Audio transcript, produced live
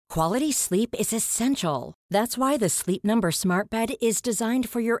Quality sleep is essential. That's why the Sleep Number Smart Bed is designed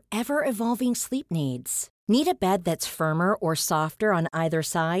for your ever-evolving sleep needs. Need a bed that's firmer or softer on either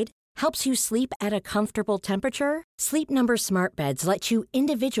side? Helps you sleep at a comfortable temperature? Sleep Number Smart Beds let you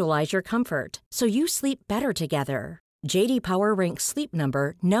individualize your comfort, so you sleep better together. J.D. Power ranks Sleep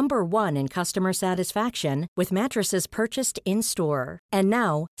Number number 1 in customer satisfaction with mattresses purchased in-store. And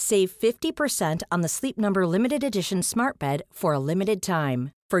now, save 50% on the Sleep Number Limited Edition Smart Bed for a limited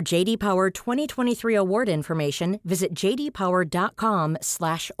time. For J.D. Power 2023 award information, visit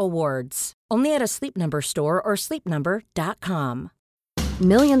jdpower.com/awards. Only at a Sleep Number store or sleepnumber.com.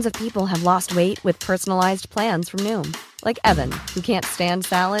 Millions of people have lost weight with personalized plans from Noom. Like Evan, who can't stand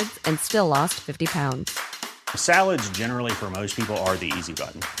salads and still lost 50 pounds. Salads generally for most people are the easy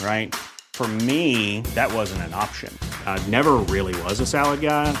button, right? For me, that wasn't an option. I never really was a salad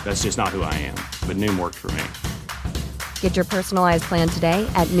guy. That's just not who I am. But Noom worked for me. Get your personalized plan today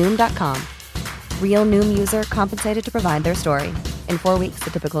at Noom.com. Real Noom user compensated to provide their story. In 4 weeks, the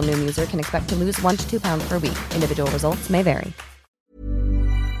typical Noom user can expect to lose 1 to 2 pounds per week. Individual results may vary.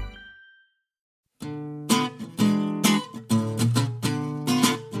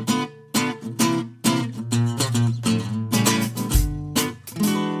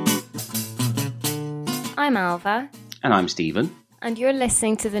 I'm Alva. And I'm Stephen. And you're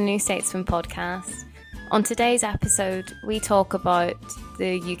listening to the New Statesman podcast. On today's episode, we talk about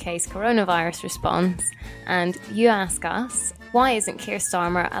the UK's coronavirus response, and you ask us, why isn't Keir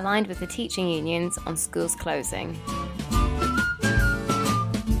Starmer aligned with the teaching unions on schools closing?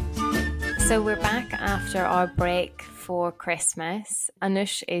 So we're back after our break for Christmas.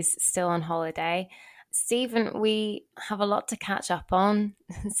 Anush is still on holiday. Stephen, we have a lot to catch up on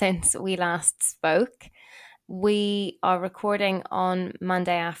since we last spoke. We are recording on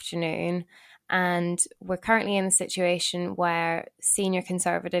Monday afternoon, and we're currently in a situation where senior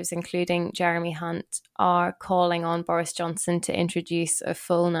Conservatives, including Jeremy Hunt, are calling on Boris Johnson to introduce a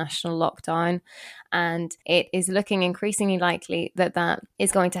full national lockdown. And it is looking increasingly likely that that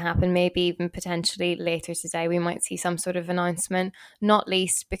is going to happen, maybe even potentially later today. We might see some sort of announcement, not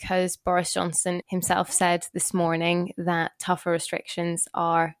least because Boris Johnson himself said this morning that tougher restrictions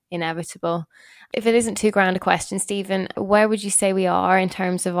are inevitable. If it isn't too grand a question, Stephen, where would you say we are in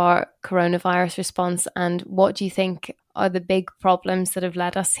terms of our coronavirus response, and what do you think are the big problems that have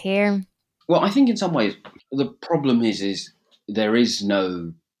led us here? Well, I think in some ways the problem is there is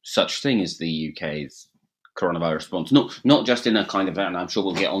no such thing as the UK's coronavirus response. Not just in a kind of, and I'm sure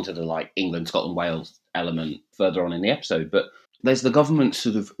we'll get onto the like England, Scotland, Wales element further on in the episode, but there's the government's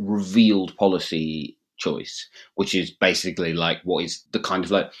sort of revealed policy choice, which is basically like what is the kind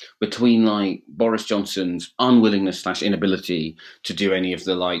of like between like Boris Johnson's unwillingness / inability to do any of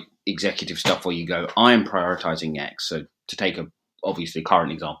the like executive stuff where you go, I am prioritising X. So to take a obviously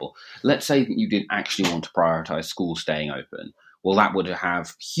current example, let's say that you didn't actually want to prioritise schools staying open. Well, that would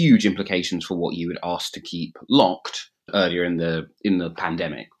have huge implications for what you would ask to keep locked earlier in the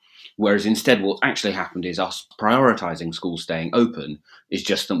pandemic. Whereas instead what actually happened is us prioritising schools staying open is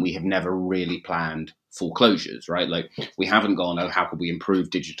just that we have never really planned full closures, right? Like we haven't gone, oh, how could we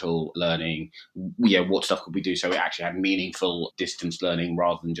improve digital learning? What stuff could we do so we actually had meaningful distance learning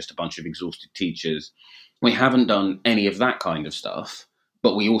rather than just a bunch of exhausted teachers? We haven't done any of that kind of stuff,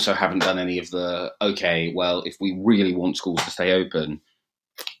 but we also haven't done any of the, okay, well, if we really want schools to stay open,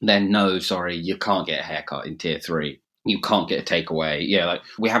 then no, sorry, you can't get a haircut in tier 3. You can't get a takeaway. Yeah, like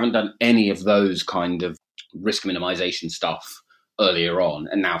we haven't done any of those kind of risk minimization stuff earlier on.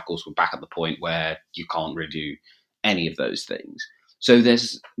 And now, of course, we're back at the point where you can't really do any of those things. So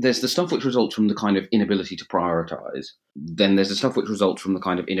there's the stuff which results from the kind of inability to prioritize. Then there's the stuff which results from the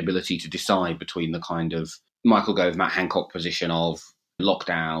kind of inability to decide between the kind of Michael Gove, Matt Hancock position of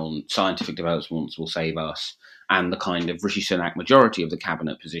lockdown, scientific developments will save us, and the kind of Rishi Sunak majority of the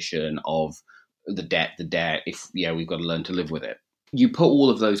cabinet position of the debt, we've got to learn to live with it. You put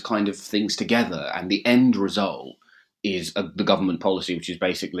all of those kind of things together, and the end result is the government policy, which is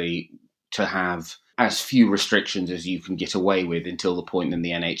basically to have as few restrictions as you can get away with until the point when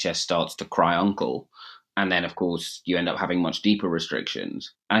the NHS starts to cry uncle. And then, of course, you end up having much deeper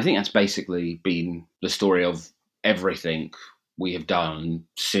restrictions. And I think that's basically been the story of everything we have done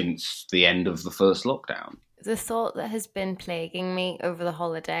since the end of the first lockdown. The thought that has been plaguing me over the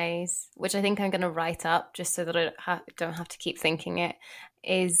holidays, which I think I'm going to write up just so that I don't have to keep thinking it,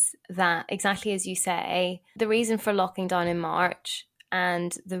 is that exactly as you say, the reason for locking down in March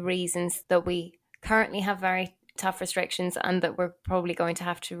and the reasons that we currently have very tough restrictions and that we're probably going to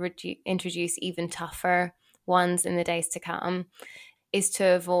have to introduce even tougher ones in the days to come is to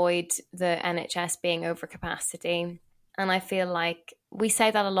avoid the NHS being over capacity. And I feel like we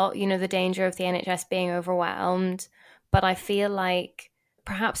say that a lot, you know, the danger of the NHS being overwhelmed, but I feel like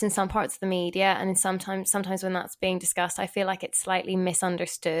perhaps in some parts of the media and in sometimes when that's being discussed, I feel like it's slightly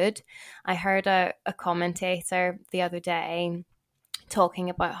misunderstood. I heard a commentator the other day talking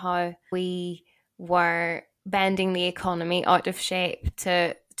about how we were bending the economy out of shape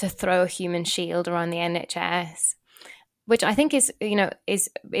to throw a human shield around the NHS, which I think is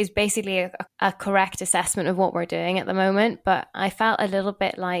basically a correct assessment of what we're doing at the moment. But I felt a little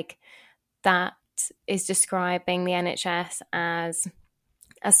bit like that is describing the NHS as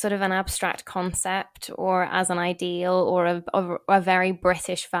sort of an abstract concept or as an ideal or a very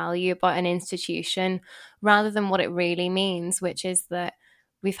British value about an institution, rather than what it really means, which is that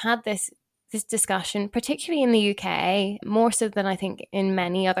we've had this discussion, particularly in the UK, more so than I think in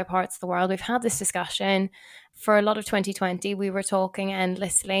many other parts of the world. We've had this discussion for a lot of 2020. We were talking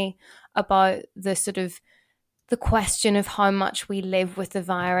endlessly about the question of how much we live with the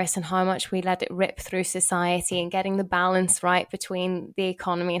virus and how much we let it rip through society, and getting the balance right between the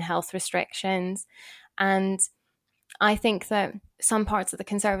economy and health restrictions. And I think that some parts of the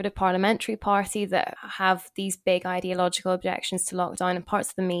Conservative Parliamentary Party that have these big ideological objections to lockdown, and parts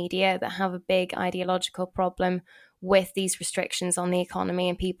of the media that have a big ideological problem with these restrictions on the economy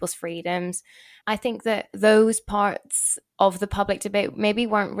and people's freedoms, I think that those parts of the public debate maybe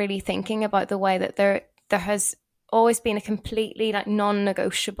weren't really thinking about the way that there has always been a completely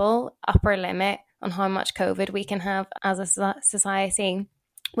non-negotiable upper limit on how much COVID we can have as a society,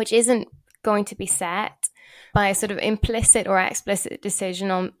 which isn't going to be set by a sort of implicit or explicit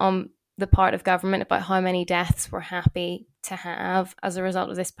decision on the part of government about how many deaths we're happy to have as a result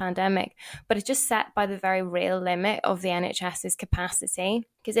of this pandemic. But it's just set by the very real limit of the NHS's capacity.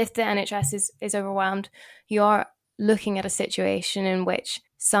 Because if the NHS is overwhelmed, you are looking at a situation in which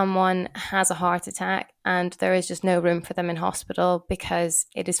someone has a heart attack and there is just no room for them in hospital because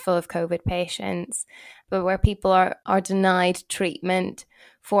it is full of COVID patients, but where people are denied treatment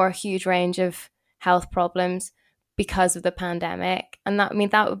for a huge range of health problems because of the pandemic. And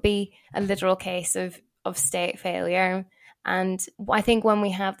that would be a literal case of state failure. And I think when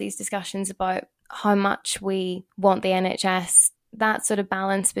we have these discussions about how much we want the NHS, that sort of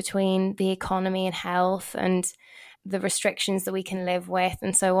balance between the economy and health and the restrictions that we can live with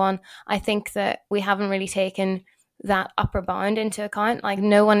and so on, I think that we haven't really taken that upper bound into account. Like,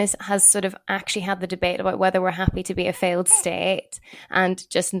 no one has sort of actually had the debate about whether we're happy to be a failed state and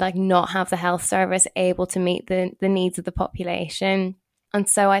just not have the health service able to meet the needs of the population. And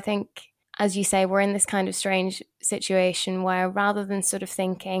so I think, as you say, we're in this kind of strange situation where, rather than sort of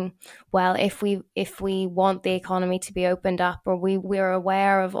thinking, well, if we want the economy to be opened up, or we're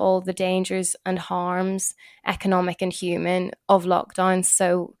aware of all the dangers and harms, economic and human, of lockdowns,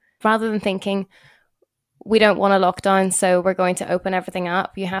 so rather than thinking we don't want a lockdown, so we're going to open everything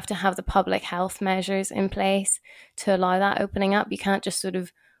up, you have to have the public health measures in place to allow that opening up. You can't just sort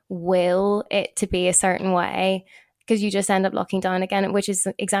of will it to be a certain way, because you just end up locking down again, which is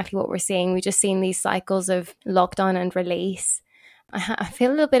exactly what we're seeing. We've just seen these cycles of lockdown and release. I feel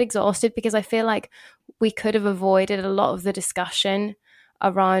a little bit exhausted because I feel like we could have avoided a lot of the discussion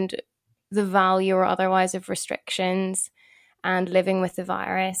around the value or otherwise of restrictions and living with the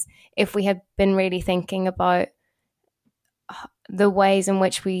virus if we had been really thinking about the ways in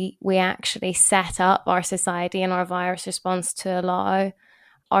which we actually set up our society and our virus response to allow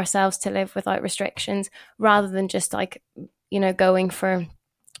ourselves to live without restrictions, rather than just going for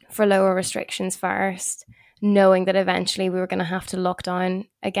lower restrictions first, knowing that eventually we were going to have to lock down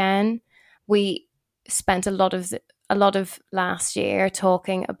again. We spent a lot of last year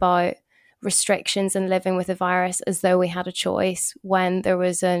talking about restrictions and living with the virus as though we had a choice, when there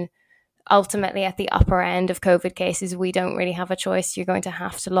was ultimately at the upper end of COVID cases, we don't really have a choice. You're going to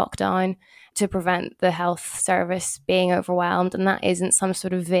have to lock down to prevent the health service being overwhelmed. And that isn't some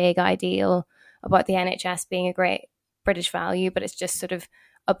sort of vague ideal about the NHS being a great British value, but it's just sort of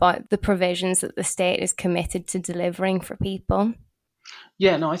about the provisions that the state is committed to delivering for people.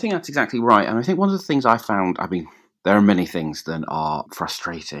 Yeah, no, I think that's exactly right. And I think one of the things I found, there are many things that are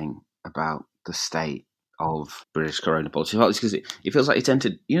frustrating about the state of British corona policy, because it feels like it's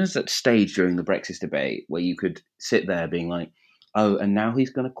entered, that stage during the Brexit debate where you could sit there being like, oh, and now he's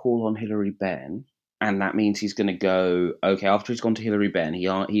going to call on Hilary Benn, and that means he's going to go, okay, after he's gone to Hilary Benn,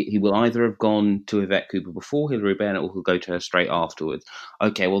 he will either have gone to Yvette Cooper before Hilary Benn, or he'll go to her straight afterwards.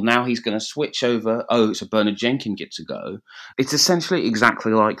 Okay, well, now he's going to switch over, oh, so Bernard Jenkins gets a go. It's essentially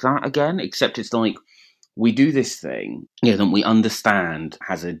exactly like that again, except it's like, we do this thing that we understand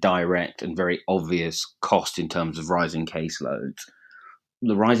has a direct and very obvious cost in terms of rising caseloads.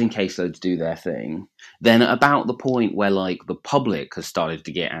 the rising caseloads do their thing. Then at about the point where like the public has started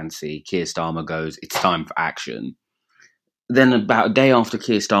to get antsy, Keir Starmer goes, it's time for action. Then about a day after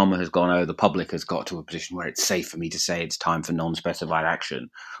Keir Starmer has gone, the public has got to a position where it's safe for me to say it's time for non-specified action.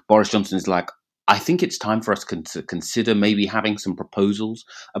 Boris Johnson is like, I think it's time for us to consider maybe having some proposals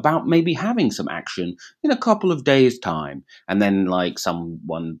about maybe having some action in a couple of days' time. And then like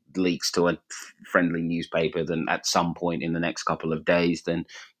someone leaks to a friendly newspaper, then at some point in the next couple of days, then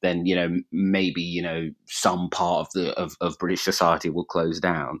maybe some part of British society will close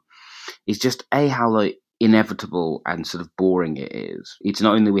down. It's just how like inevitable and sort of boring it is. It's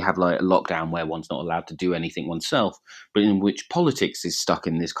not only we have like a lockdown where one's not allowed to do anything oneself, but in which politics is stuck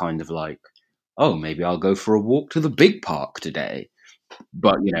in this kind of like, oh, maybe I'll go for a walk to the big park today,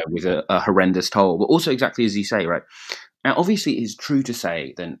 but with a horrendous toll. But also exactly as you say, right? Now, obviously, it's true to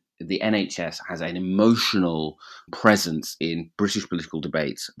say that the NHS has an emotional presence in British political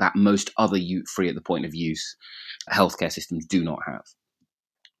debates that most other free at the point of use healthcare systems do not have.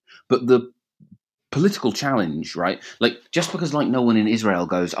 But the political challenge, right? Like just because like no one in Israel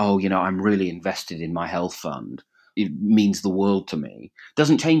goes, oh, I'm really invested in my health fund, it means the world to me,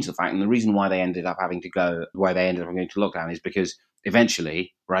 doesn't change the fact. And the reason why they ended up going to lockdown is because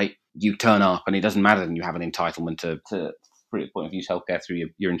eventually, right, you turn up and it doesn't matter that you have an entitlement to free point of use healthcare through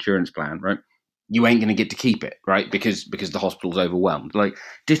your insurance plan, right? You ain't going to get to keep it, right? Because the hospital's overwhelmed. Like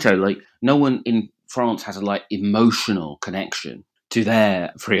ditto, like no one in France has a like emotional connection to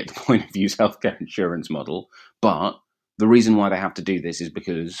their free at the point of use healthcare insurance model. But the reason why they have to do this is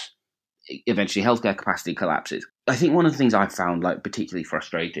because eventually healthcare capacity collapses. I think one of the things I found like particularly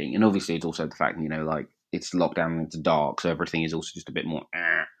frustrating, and obviously it's also the fact, like it's lockdown and it's dark, so everything is also just a bit more,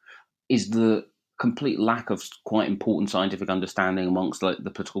 is the complete lack of quite important scientific understanding amongst like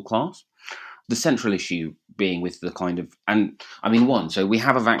the political class. The central issue being with the kind of, and I mean, so we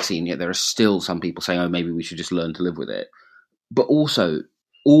have a vaccine, yet there are still some people saying, oh, maybe we should just learn to live with it. But also,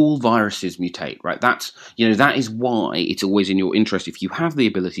 all viruses mutate, right? That is why it's always in your interest if you have the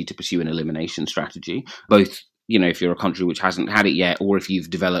ability to pursue an elimination strategy, both, if you're a country which hasn't had it yet, or if you've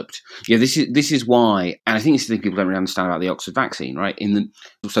developed, this is why, and I think it's the thing people don't really understand about the Oxford vaccine, right?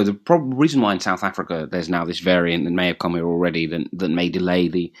 So the reason why in South Africa there's now this variant that may have come here already that may delay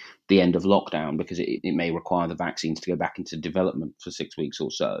the end of lockdown because it may require the vaccines to go back into development for 6 weeks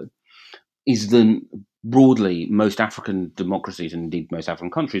or so, is that broadly most African democracies and indeed most African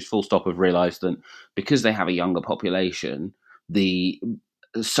countries full stop have realised that because they have a younger population, the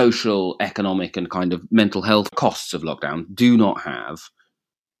social, economic and kind of mental health costs of lockdown do not have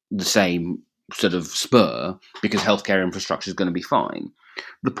the same sort of spur because healthcare infrastructure is going to be fine.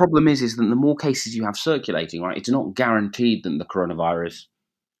 The problem is that the more cases you have circulating, right, it's not guaranteed that the coronavirus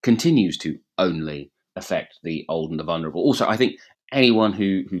continues to only affect the old and the vulnerable. Also, I think anyone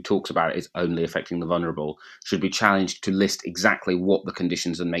who talks about it is only affecting the vulnerable should be challenged to list exactly what the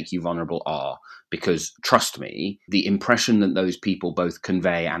conditions that make you vulnerable are. Because trust me, the impression that those people both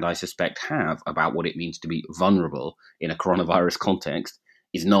convey and I suspect have about what it means to be vulnerable in a coronavirus context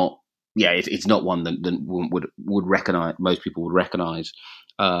is not, it's not one that would recognize, most people would recognize.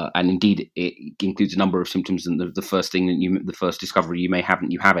 And indeed, it includes a number of symptoms. And the first thing the first discovery you may have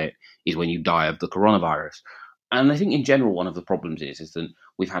that you have it is when you die of the coronavirus. And I think in general, one of the problems is that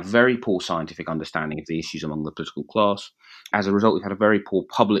we've had very poor scientific understanding of the issues among the political class. As a result, we've had a very poor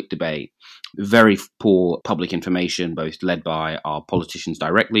public debate, very poor public information, both led by our politicians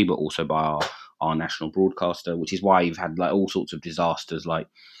directly, but also by our national broadcaster, which is why you've had like all sorts of disasters, like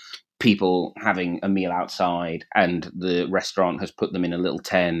people having a meal outside and the restaurant has put them in a little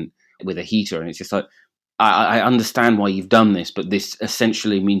tent with a heater. And it's just like, I understand why you've done this, but this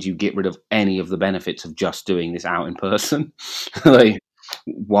essentially means you get rid of any of the benefits of just doing this out in person. Like,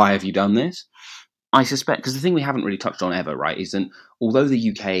 why have you done this? I suspect, because the thing we haven't really touched on ever, right, is that although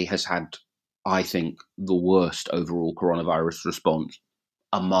the UK has had, I think, the worst overall coronavirus response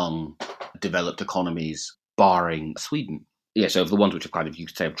among developed economies, barring Sweden. So of the ones which have kind of, you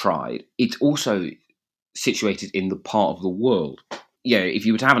could say, have tried, it's also situated in the part of the world. If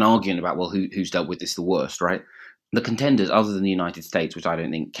you were to have an argument about, well, who's dealt with this the worst, right? The contenders, other than the United States, which I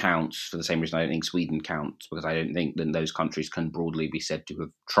don't think counts for the same reason I don't think Sweden counts, because I don't think that those countries can broadly be said to have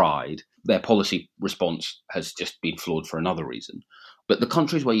tried. Their policy response has just been flawed for another reason. But the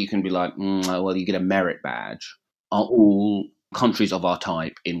countries where you can be like, well, you get a merit badge, are all countries of our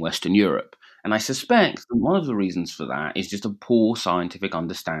type in Western Europe. And I suspect that one of the reasons for that is just a poor scientific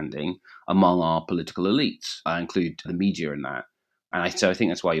understanding among our political elites. I include the media in that. And so I think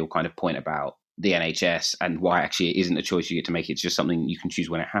that's why your kind of point about the NHS and why actually it isn't a choice you get to make, it's just something you can choose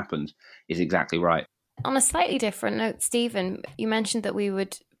when it happens, is exactly right. On a slightly different note, Stephen, you mentioned that we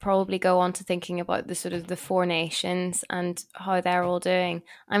would probably go on to thinking about the sort of the four nations and how they're all doing.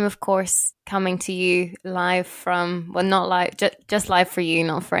 I'm, of course, coming to you live from, well, not live, just live for you,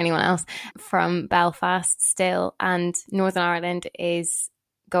 not for anyone else, from Belfast still. And Northern Ireland is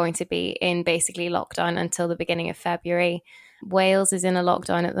going to be in basically lockdown until the beginning of February. Wales is in a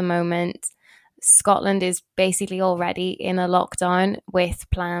lockdown at the moment. Scotland is basically already in a lockdown with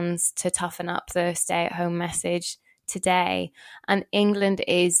plans to toughen up the stay-at-home message today. And England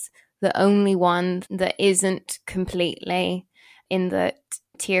is the only one that isn't completely, in that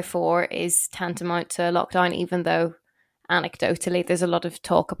tier 4 is tantamount to a lockdown, even though anecdotally there's a lot of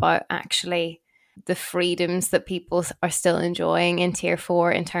talk about actually the freedoms that people are still enjoying in tier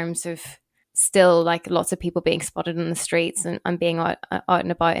 4 in terms of still like lots of people being spotted in the streets and being out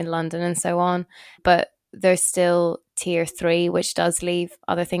and about in London and so on. But there's still tier 3, which does leave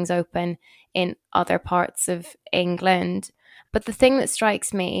other things open in other parts of England. But the thing that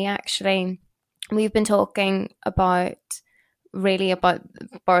strikes me, actually, we've been talking about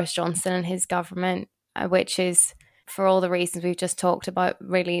Boris Johnson and his government, which is, for all the reasons we've just talked about,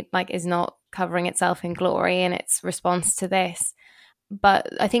 really like is not covering itself in glory in its response to this. But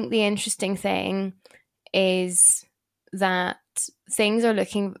I think the interesting thing is that things are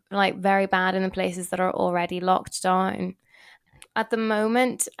looking like very bad in the places that are already locked down. At the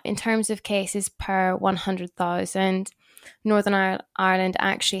moment, in terms of cases per 100,000, Northern Ireland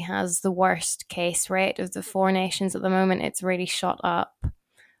actually has the worst case rate of the four nations at the moment. It's really shot up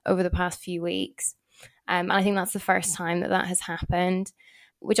over the past few weeks. And I think that's the first time that has happened,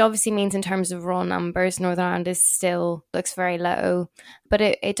 which obviously means in terms of raw numbers, Northern Ireland is still looks very low. But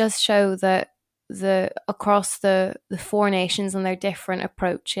it does show that across the four nations and their different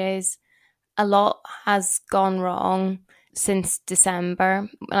approaches, a lot has gone wrong since December.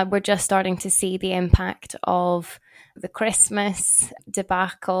 We're just starting to see the impact of the Christmas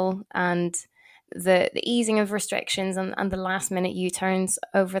debacle and the easing of restrictions and the last minute U-turns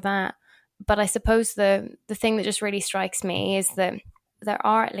over that. But I suppose the thing that just really strikes me is that there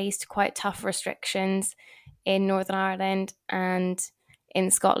are at least quite tough restrictions in Northern Ireland and in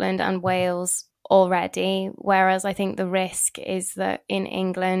Scotland and Wales already, whereas I think the risk is that in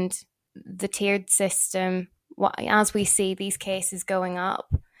England, the tiered system, as we see these cases going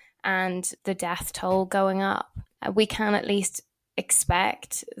up and the death toll going up, we can at least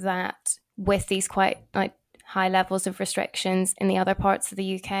expect that with these quite like high levels of restrictions in the other parts of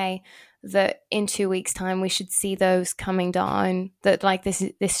the UK, that in 2 weeks' time we should see those coming down, that like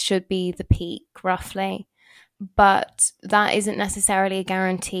this should be the peak roughly. But that isn't necessarily a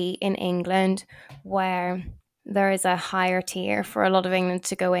guarantee in England, where there is a higher tier for a lot of England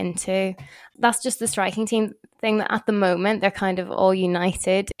to go into. That's just the striking thing, that at the moment they're kind of all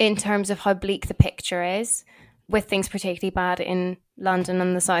united in terms of how bleak the picture is, with things particularly bad in London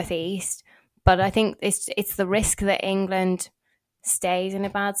and the southeast. But I think it's the risk that England stays in a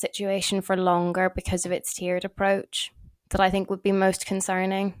bad situation for longer because of its tiered approach that I think would be most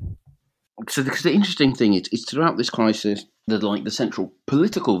concerning. So the interesting thing is throughout this crisis, the central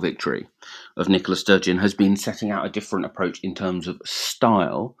political victory of Nicola Sturgeon has been setting out a different approach in terms of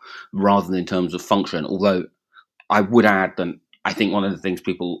style rather than in terms of function. Although I would add that I think one of the things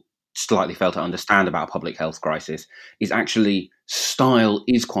people slightly fail to understand about a public health crisis is actually style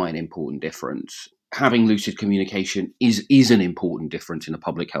is quite an important difference. Having lucid communication is an important difference in a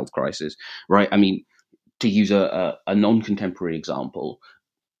public health crisis, right? I mean, to use a non-contemporary example,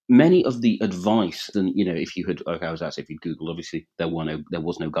 many of the advice, and if you had, if you Googled, obviously there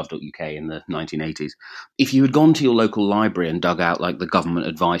was no gov.uk in the 1980s. If you had gone to your local library and dug out like the government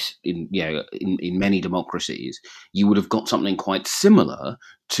advice in many democracies, you would have got something quite similar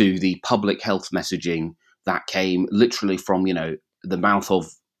to the public health messaging that came literally from the mouth of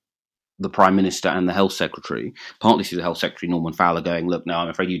the Prime Minister and the Health Secretary, partly through the Health Secretary Norman Fowler going, look, no, I'm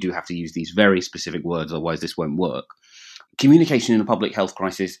afraid you do have to use these very specific words, otherwise this won't work. Communication in a public health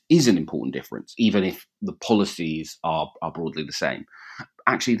crisis is an important difference, even if the policies are broadly the same.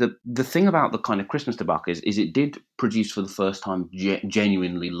 Actually, the thing about the kind of Christmas debacle is it did produce for the first time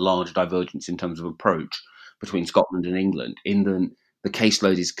genuinely large divergence in terms of approach between Scotland and England. In the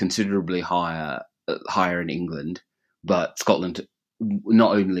caseload is considerably higher in England, but Scotland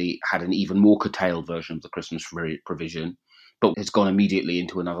not only had an even more curtailed version of the Christmas provision, but has gone immediately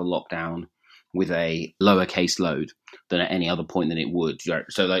into another lockdown with a lower caseload than at any other point than it would.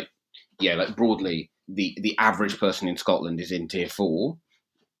 So broadly, the average person in Scotland is in tier 4.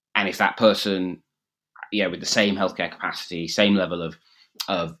 And if that person, with the same healthcare capacity, same level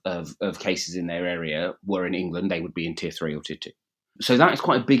of cases in their area were in England, they would be in tier 3 or tier 2. So that is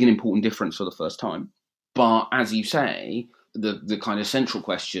quite a big and important difference for the first time. But as you say, the kind of central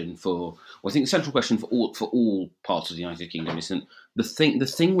question I think the central question for all parts of the United Kingdom is that the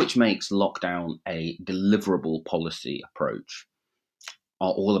thing which makes lockdown a deliverable policy approach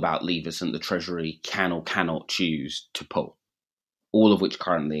are all about levers that the Treasury can or cannot choose to pull, all of which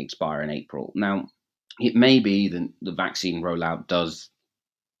currently expire in April. Now, it may be that the vaccine rollout does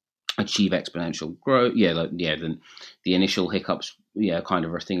achieve exponential growth. Then the initial hiccups, kind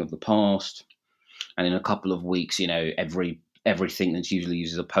of a thing of the past. And in a couple of weeks, everything that's usually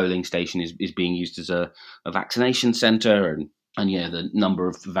used as a polling station is being used as a vaccination centre, and the number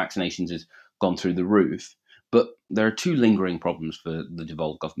of vaccinations has gone through the roof. But there are two lingering problems for the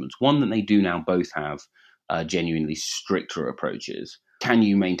devolved governments. One, that they do now both have genuinely stricter approaches. Can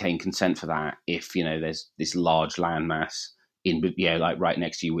you maintain consent for that if there's this large landmass right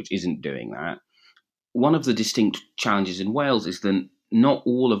next to you which isn't doing that? One of the distinct challenges in Wales is that not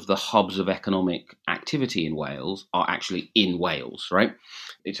all of the hubs of economic activity in Wales are actually in Wales, right?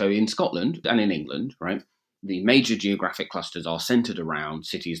 So in Scotland and in England, right, the major geographic clusters are centred around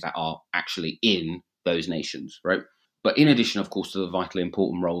cities that are actually in those nations, right? But in addition, of course, to the vitally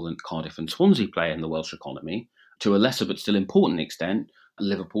important role that Cardiff and Swansea play in the Welsh economy, to a lesser but still important extent,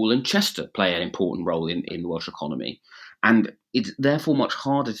 Liverpool and Chester play an important role in the Welsh economy. And it's therefore much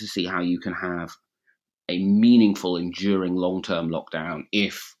harder to see how you can have a meaningful, enduring, long-term lockdown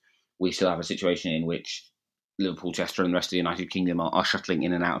if we still have a situation in which Liverpool, Chester and the rest of the United Kingdom are shuttling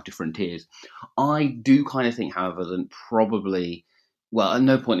in and out of different tiers. I do kind of think, however, that probably, at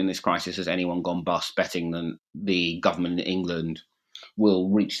no point in this crisis has anyone gone bust betting that the government in England will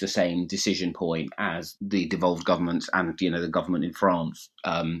reach the same decision point as the devolved governments and, the government in France,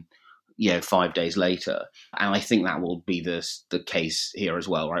 5 days later. And I think that will be the case here as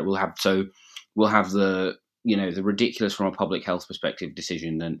well, right? We'll have the ridiculous from a public health perspective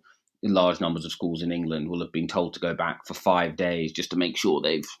decision that large numbers of schools in England will have been told to go back for 5 days just to make sure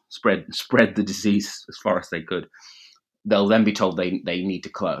they've spread the disease as far as they could. They'll then be told they need to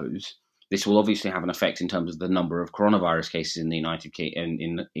close. This will obviously have an effect in terms of the number of coronavirus cases in the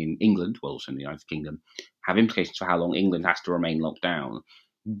in England, well, also in the United Kingdom, have implications for how long England has to remain locked down.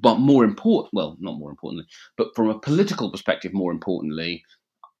 But not more importantly, but from a political perspective, more importantly,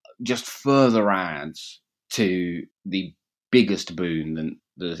 just further adds to the biggest boon that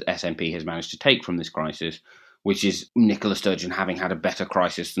the SNP has managed to take from this crisis, which is Nicola Sturgeon having had a better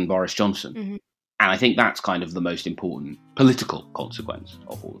crisis than Boris Johnson. Mm-hmm. And I think that's kind of the most important political consequence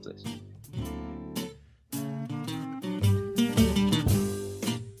of all of this.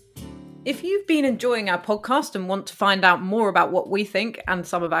 If you've been enjoying our podcast and want to find out more about what we think, and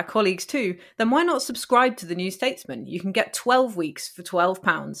some of our colleagues too, then why not subscribe to The New Statesman? You can get 12 weeks for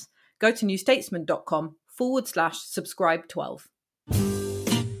 £12. Go to newstatesman.com/subscribe12.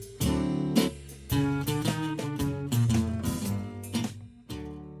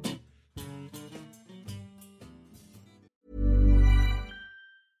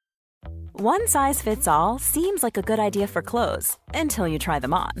 One size fits all seems like a good idea for clothes until you try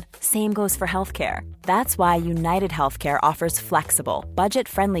them on. Same goes for healthcare. That's why United Healthcare offers flexible,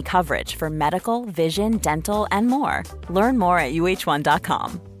 budget-friendly coverage for medical, vision, dental, and more. Learn more at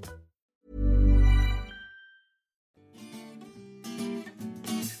uh1.com.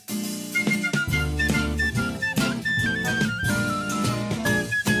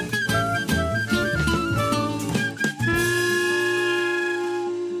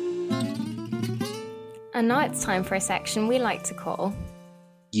 And now it's time for a section we like to call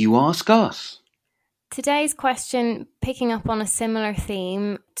You Ask Us. Today's question, picking up on a similar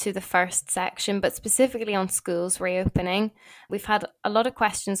theme to the first section, but specifically on schools reopening. We've had a lot of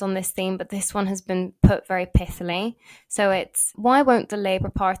questions on this theme, but this one has been put very pithily. So it's, why won't the Labour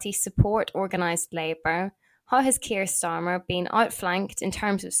Party support organised labour? How has Keir Starmer been outflanked in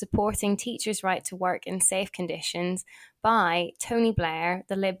terms of supporting teachers' right to work in safe conditions by Tony Blair,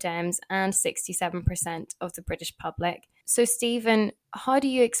 the Lib Dems, and 67% of the British public? So, Stephen, how do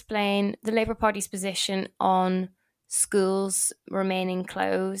you explain the Labour Party's position on schools remaining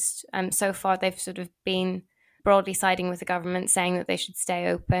closed? So far, they've sort of been broadly siding with the government, saying that they should stay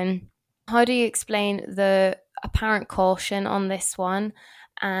open. How do you explain the apparent caution on this one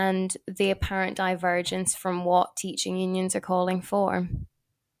and the apparent divergence from what teaching unions are calling for?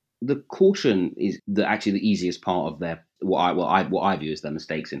 The caution is actually the easiest part of their what I view as their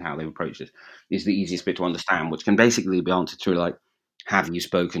mistakes in how they've approached this. Is the easiest bit to understand, which can basically be answered through like, have you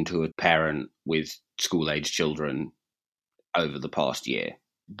spoken to a parent with school-age children over the past year?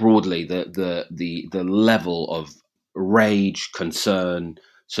 Broadly, the level of rage, concern,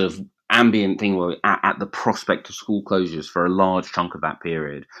 sort of ambient thing where at the prospect of school closures for a large chunk of that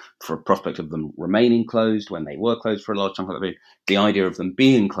period, for a prospect of them remaining closed when they were closed for a large chunk of that period, the idea of them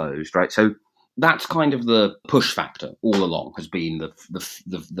being closed, right? So that's kind of the push factor all along, has been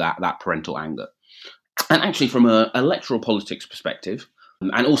that parental anger. And actually, from an electoral politics perspective,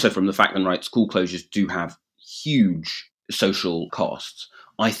 and also from the fact that, right, school closures do have huge social costs,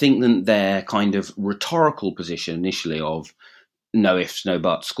 I think that their kind of rhetorical position initially of no ifs, no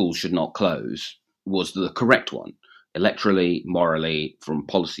buts, schools should not close was the correct one, electorally, morally, from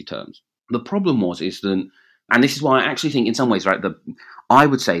policy terms. The problem is that, and this is why I actually think in some ways, right, I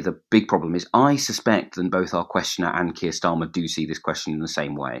would say the big problem is I suspect that both our questioner and Keir Starmer do see this question in the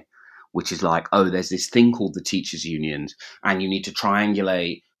same way, which is like, oh, there's this thing called the teachers' unions, and you need to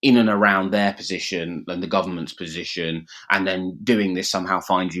triangulate in and around their position and the government's position, and then doing this somehow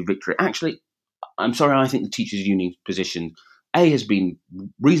finds you victory. Actually, I'm sorry, I think the teachers' union position, has been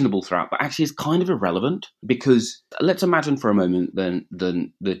reasonable throughout, but actually is kind of irrelevant, because let's imagine for a moment then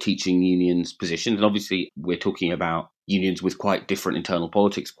the teaching union's position, and obviously we're talking about unions with quite different internal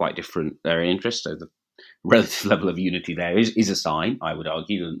politics, quite different area interests, so the relative level of unity there is a sign, I would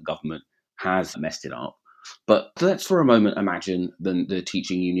argue, that the government has messed it up. But let's for a moment imagine that the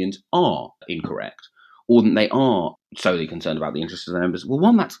teaching unions are incorrect, or that they are solely concerned about the interests of their members. Well,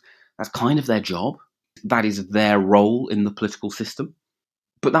 one, that's kind of their job. That is their role in the political system.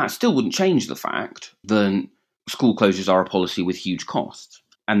 But that still wouldn't change the fact that school closures are a policy with huge costs.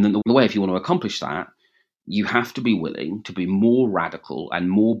 And then the way, if you want to accomplish that, you have to be willing to be more radical and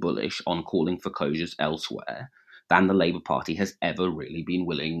more bullish on calling for closures elsewhere than the Labour Party has ever really been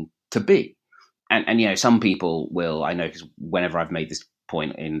willing to be. And you know, some people will, I know, because whenever I've made this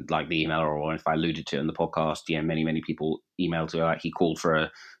point in like the email, or if I alluded to it in the podcast, you know, many people email to like, he called for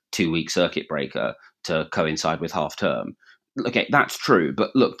a 2-week circuit breaker to coincide with half term. Okay, that's true.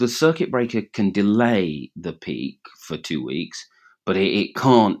 But look, the circuit breaker can delay the peak for 2 weeks, but it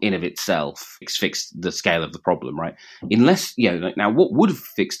can't in of itself fix the scale of the problem, right? Unless, you know, now what would have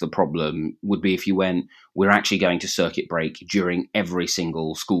fixed the problem would be if you went, we're actually going to circuit break during every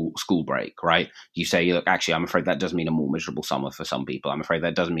single school break, right? You say, look, actually, I'm afraid that does mean a more miserable summer for some people. I'm afraid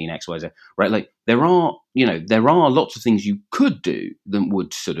that doesn't mean X, Y, Z, right? Like there are lots of things you could do that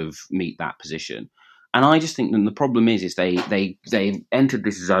would sort of meet that position. And I just think that the problem is they've entered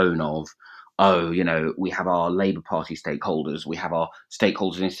this zone of, oh, you know, we have our Labour Party stakeholders, we have our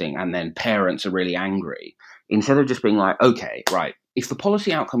stakeholders in this thing, and then parents are really angry. Instead of just being like, okay, right, if the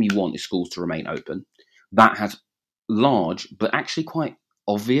policy outcome you want is schools to remain open, that has large but actually quite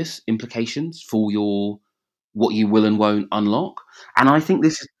obvious implications for what you will and won't unlock. And I think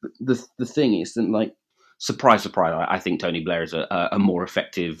this is the thing is that, like, surprise, surprise, I think Tony Blair is a more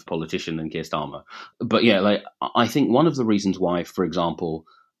effective politician than Keir Starmer. But yeah, like I think one of the reasons why, for example,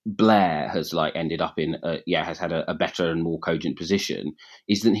 Blair has like ended up in has had a better and more cogent position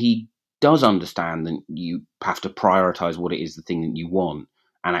is that he does understand that you have to prioritize what it is, the thing that you want,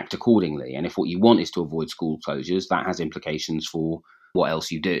 and act accordingly. And if what you want is to avoid school closures, that has implications for what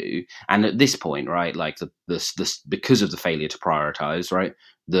else you do. And at this point, right, like the because of the failure to prioritize, right,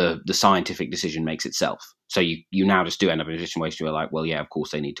 the scientific decision makes itself. So you now just do end up in a position where you're like, well, yeah, of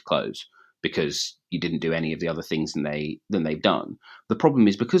course they need to close, because you didn't do any of the other things than they've done. The problem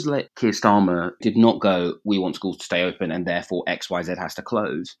is because Keir Starmer did not go, we want schools to stay open and therefore X, Y, Z has to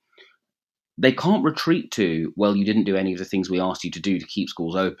close. They can't retreat to, well, you didn't do any of the things we asked you to do to keep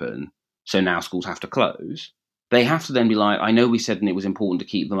schools open, so now schools have to close. They have to then be like, I know we said that it was important to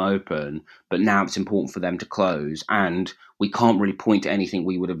keep them open, but now it's important for them to close, and we can't really point to anything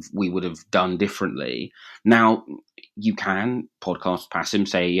we would have done differently. Now, you can, podcast Passim,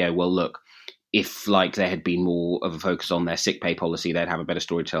 say, yeah, well, look, if like there had been more of a focus on their sick pay policy, they'd have a better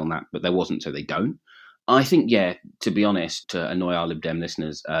story to tell on that, but there wasn't, so they don't. I think, yeah, to be honest, to annoy our Lib Dem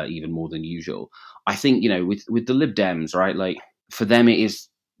listeners even more than usual, I think, you know, with the Lib Dems, right, like for them it is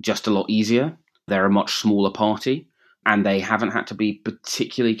just a lot easier. They're a much smaller party and they haven't had to be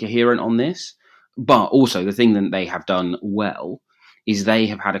particularly coherent on this. But also the thing that they have done well is they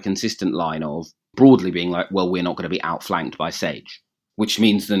have had a consistent line of broadly being like, well, we're not going to be outflanked by Sage, which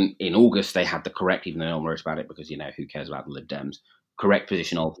means that in August they had the correct, even though no one worries about it because, you know, who cares about the Lib Dems, correct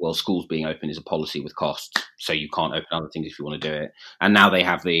position of, well, schools being open is a policy with costs, so you can't open other things if you want to do it. And now they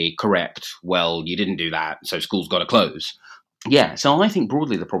have the correct, well, you didn't do that, so schools got to close. Yeah, so I think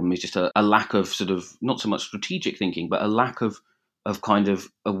broadly the problem is just a lack of sort of, not so much strategic thinking, but a lack of kind of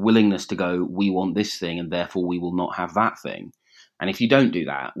a willingness to go, we want this thing and therefore we will not have that thing. And if you don't do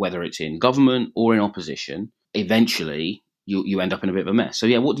that, whether it's in government or in opposition, eventually you end up in a bit of a mess. So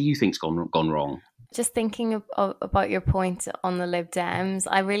yeah, what do you think's gone wrong? Just thinking about your point on the Lib Dems,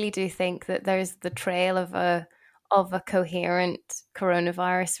 I really do think that there's the trail of a coherent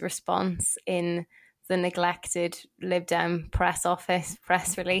coronavirus response in the neglected Lib Dem press office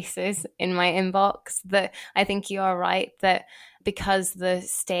press releases in my inbox. That I think you are right that because the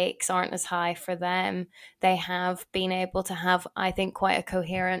stakes aren't as high for them, they have been able to have, I think, quite a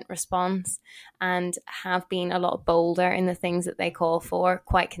coherent response and have been a lot bolder in the things that they call for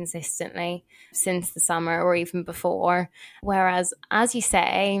quite consistently since the summer or even before. Whereas, as you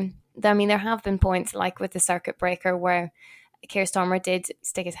say, I mean, there have been points like with the circuit breaker where Keir Starmer did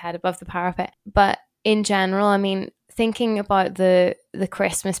stick his head above the parapet. But in general, I mean, thinking about the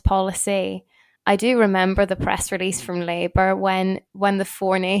Christmas policy, I do remember the press release from Labour when the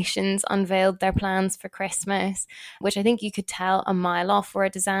Four Nations unveiled their plans for Christmas, which I think you could tell a mile off were a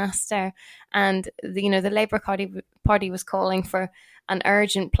disaster. And the Labour Party was calling for an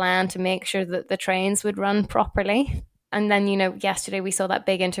urgent plan to make sure that the trains would run properly. And then, yesterday we saw that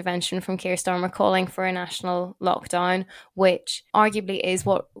big intervention from Keir Starmer calling for a national lockdown, which arguably is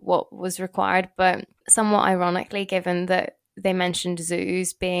what was required, but somewhat ironically, given that they mentioned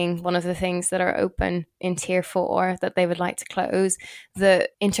zoos being one of the things that are open in Tier 4 that they would like to close, the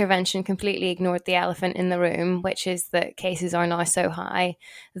intervention completely ignored the elephant in the room, which is that cases are now so high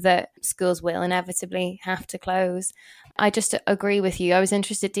that schools will inevitably have to close. I just agree with you. I was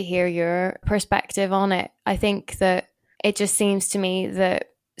interested to hear your perspective on it. I think that it just seems to me that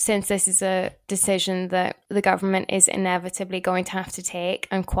since this is a decision that the government is inevitably going to have to take,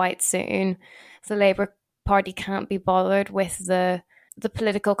 and quite soon, the Labour Party can't be bothered with the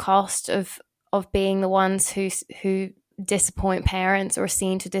political cost of being the ones who disappoint parents or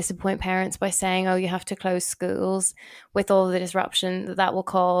seen to disappoint parents by saying, oh, you have to close schools, with all the disruption that will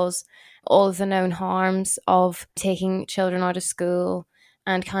cause, all of the known harms of taking children out of school,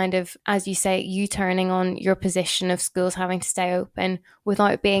 and kind of, as you say, you turning on your position of schools having to stay open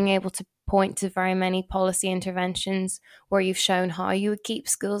without being able to point to very many policy interventions where you've shown how you would keep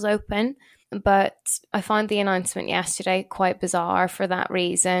schools open. But I found the announcement yesterday quite bizarre for that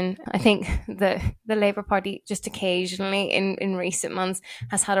reason. I think the Labour Party just occasionally in recent months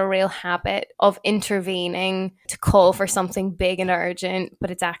has had a real habit of intervening to call for something big and urgent,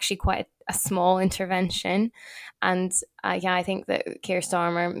 but it's actually quite a small intervention. And I think that Keir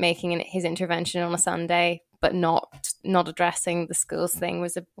Starmer making his intervention on a Sunday but not addressing the schools thing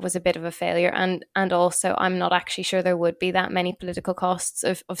was a bit of a failure. And also, I'm not actually sure there would be that many political costs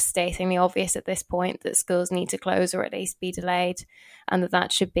of stating the obvious at this point, that schools need to close or at least be delayed, and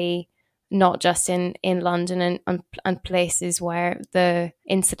that should be not just in London and places where the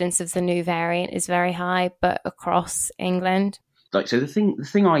incidence of the new variant is very high, but across England. So the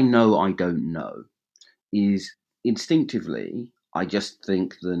thing I know I don't know is instinctively, I just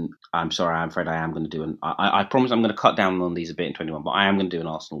think that, I'm afraid I am going to do I promise I'm going to cut down on these a bit in 21, but I am going to do an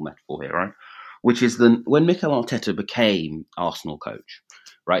Arsenal metaphor here, right? Which is that when Mikel Arteta became Arsenal coach,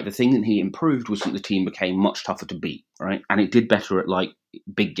 right, the thing that he improved was that the team became much tougher to beat, right? And it did better at, like,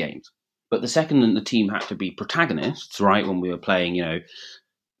 big games. But the second that the team had to be protagonists, right, when we were playing,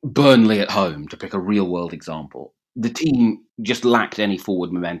 Burnley at home, to pick a real-world example, the team just lacked any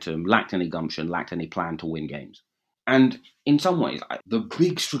forward momentum, lacked any gumption, lacked any plan to win games. And in some ways, the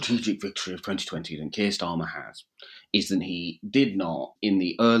big strategic victory of 2020 that Keir Starmer has is that he did not, in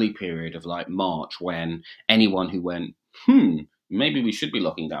the early period of like March, when anyone who went, maybe we should be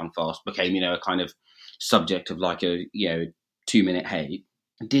locking down fast, became, a kind of subject of like a, 2-minute hate,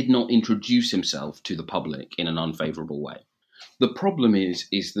 did not introduce himself to the public in an unfavourable way. The problem is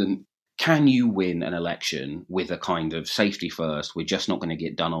that can you win an election with a kind of safety first, we're just not going to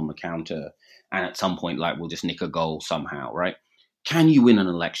get done on the counter, and at some point, like, we'll just nick a goal somehow, right? Can you win an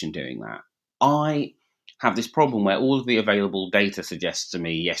election doing that? I have this problem where all of the available data suggests to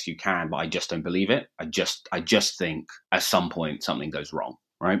me, yes, you can, but I just don't believe it. I just think at some point something goes wrong,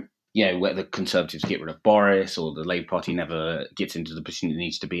 right? Whether the Conservatives get rid of Boris or the Labour Party never gets into the position it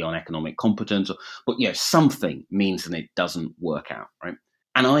needs to be on economic competence, but something means that it doesn't work out, right?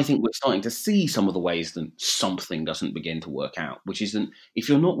 And I think we're starting to see some of the ways that something doesn't begin to work out, which is that if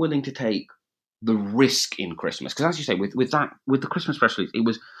you're not willing to take the risk in Christmas, because as you say, with the Christmas press release, it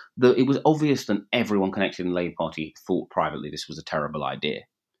was obvious that everyone connected in the Labour Party thought privately this was a terrible idea.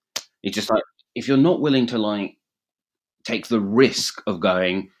 It's just like, if you're not willing to like take the risk of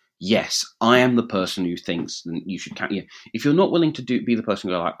going, yes, I am the person who thinks that you should. If you're not willing to be the person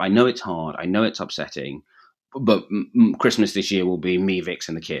who go like, I know it's hard, I know it's upsetting, but Christmas this year will be me, Vix,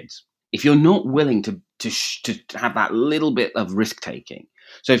 and the kids. If you're not willing to have that little bit of risk taking,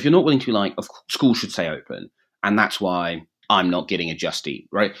 so if you're not willing to be like, school should stay open, and that's why I'm not getting a Just Eat,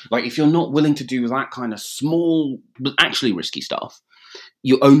 right? Like, if you're not willing to do that kind of small, but actually risky stuff,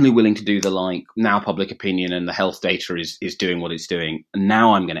 you're only willing to do the, like, now public opinion and the health data is doing what it's doing, and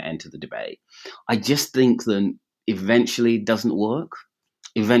now I'm going to enter the debate. I just think that eventually it doesn't work.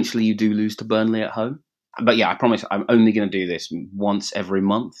 Eventually you do lose to Burnley at home. But yeah, I promise I'm only going to do this once every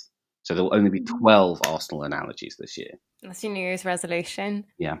month. So there will only be 12 Arsenal analogies this year. That's your New Year's resolution.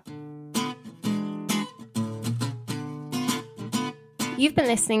 Yeah. You've been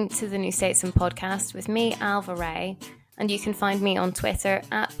listening to the New Statesman podcast with me, Alva Ray, and you can find me on Twitter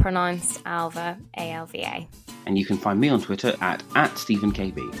at pronouncedalva, ALVA. And you can find me on Twitter at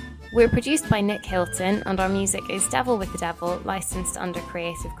StephenKB. We're produced by Nick Hilton, and our music is Devil with the Devil, licensed under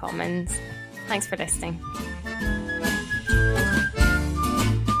Creative Commons. Thanks for listening.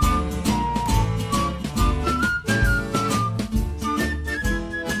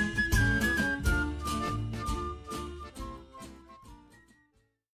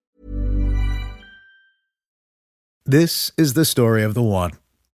 This is the story of the one.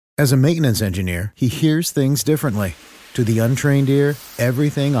 As a maintenance engineer, he hears things differently. To the untrained ear,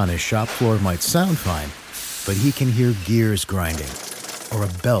 everything on his shop floor might sound fine, but he can hear gears grinding or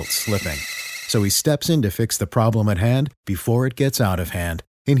a belt slipping. So he steps in to fix the problem at hand before it gets out of hand.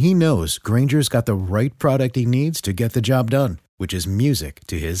 And he knows Grainger's got the right product he needs to get the job done, which is music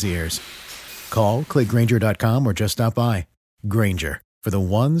to his ears. Call, click Grainger.com, or just stop by. Grainger, for the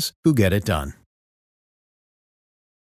ones who get it done.